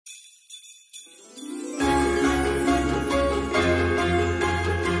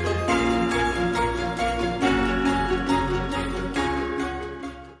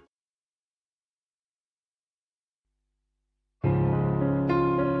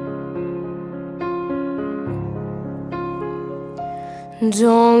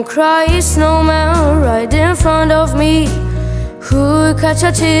Don't cry, snowman, right in front of me. Who'll catch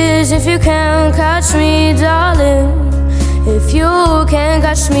your tears if you can't catch me, darling? If you can't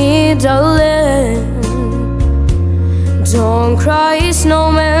catch me, darling. Don't cry,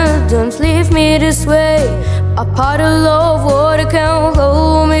 snowman, don't leave me this way. A pot of love water can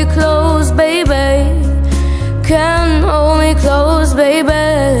hold me close, baby. Can hold me close, baby.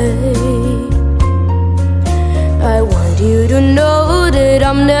 I want you to know that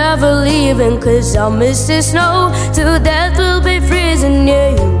I'm never leaving, 'cause I'll miss the snow till death will be freezing.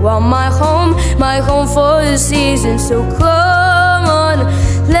 Yeah, you are my home for a season. So come on,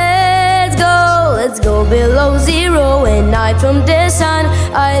 let's go below zero and hide from the sun.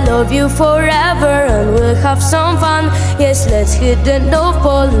 I love you forever and we'll have some fun. Yes, let's hit the North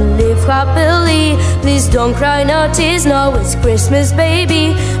Pole and live happily. Please don't cry, no tears, no, it's Christmas,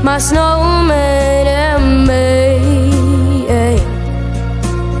 baby. My snowman and me.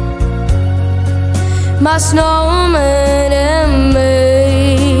 My snowman and me,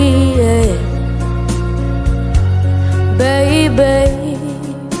 baby.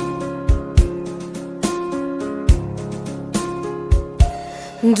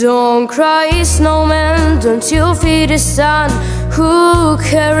 Don't cry, snowman, don't you feel the sun? Who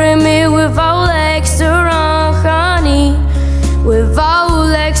carry me without legs to run, honey? Without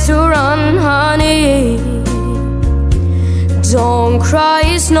legs to run, honey. Don't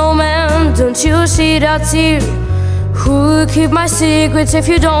cry, snowman, don't you see that tear? Who'll keep my secrets if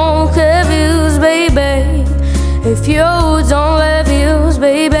you don't have views, baby? If you don't have views,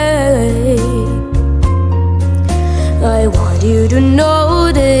 baby. I want you to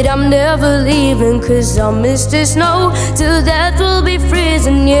know that I'm never leaving, 'cause I'll miss the snow till death will be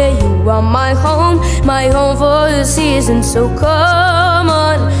freezing. Yeah, you are my home for a season. So come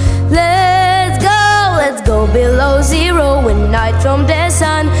on, let's go below zero and hide from the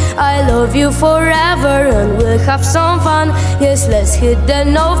sun. I love you forever and we'll have some fun. Yes, let's hit the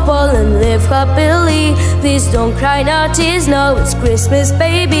North Pole and live happily. Please don't cry, no tears, no, it's Christmas,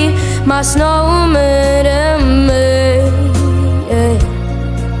 baby. My snowman and me.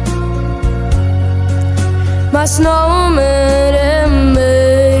 My snowman and me.